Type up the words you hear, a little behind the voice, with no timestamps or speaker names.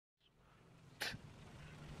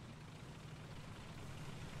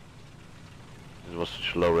was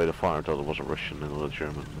such a low rate of fire, I thought it was a Russian and not a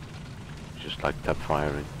German. Just like tap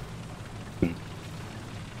firing.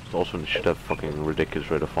 Also, it should have fucking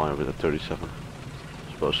ridiculous rate of fire with a 37.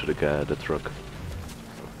 As opposed to the truck.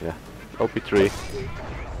 Yeah. OP3.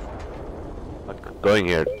 Like, going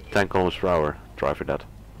here, 10 kilometers per hour. Drive for that.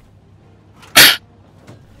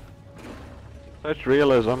 That's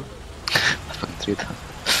realism. Fucking 3000.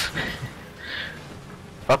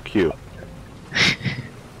 Fuck you.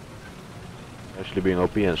 Actually being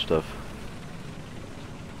OP and stuff.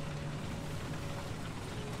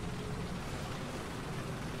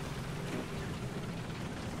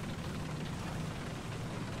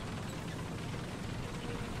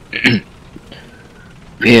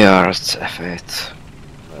 We are at F8.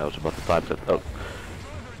 I was about to type that. Oh.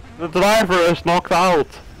 The driver is knocked out!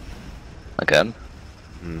 Again?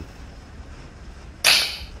 Hmm.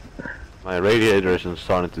 My radiator isn't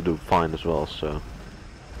starting to do fine as well, so...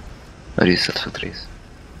 Reset for 3s.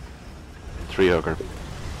 3-hugger.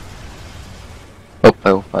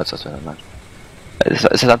 Oh, that's what I meant. Is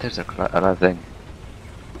that another thing?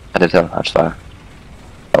 I did tell him, fire.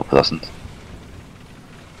 Oh, it doesn't.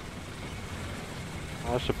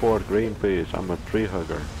 I support Greenpeace, I'm a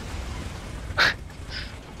 3-hugger.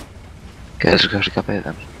 Okay, let's go to Cafe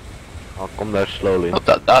then. I'll come there slowly. Oh,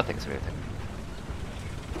 that thing's weird.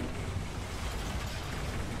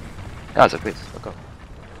 Yeah, it's a great. Let's go.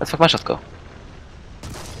 Let's fuck my shot go.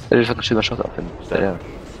 Did you fucking shoot my shot up in the air?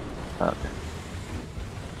 Ah, okay.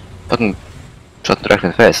 Fucking shot him directly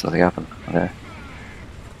in the face, nothing happened. Okay.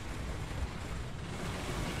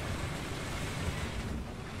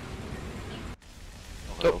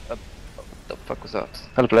 Oh, what the fuck was that?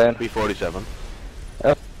 Hello plane. B-47.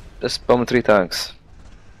 Yep, just bombing 3 tanks.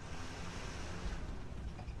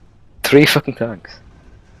 3 fucking tanks.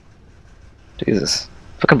 Jesus.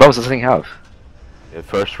 Fucking bombs does this thing have? Yeah,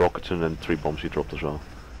 first rockets and then 3 bombs he dropped as well.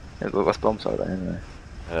 Yeah, what bombs are they anyway?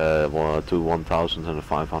 Well, 1000 and a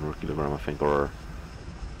 500 kilogram I think, or...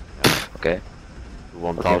 Yeah. Okay.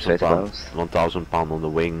 1000 okay, pounds. 1000 pound on the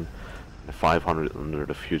wing, and 500 under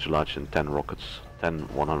the fuselage and 10 rockets. 10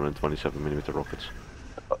 127mm rockets.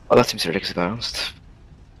 Oh, that seems ridiculously balanced.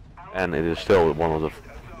 And it is still one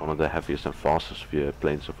of the heaviest and fastest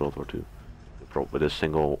planes of World War II. With a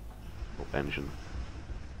single engine.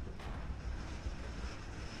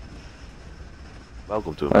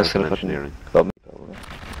 Welcome to American engineering.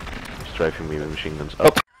 Strafing me with machine guns.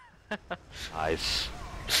 Oh. Nice.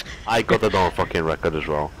 I got it on fucking record as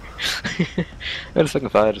well. I just fucking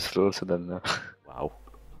fired just flew, so then. Wow.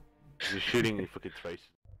 You're shooting fucking traces.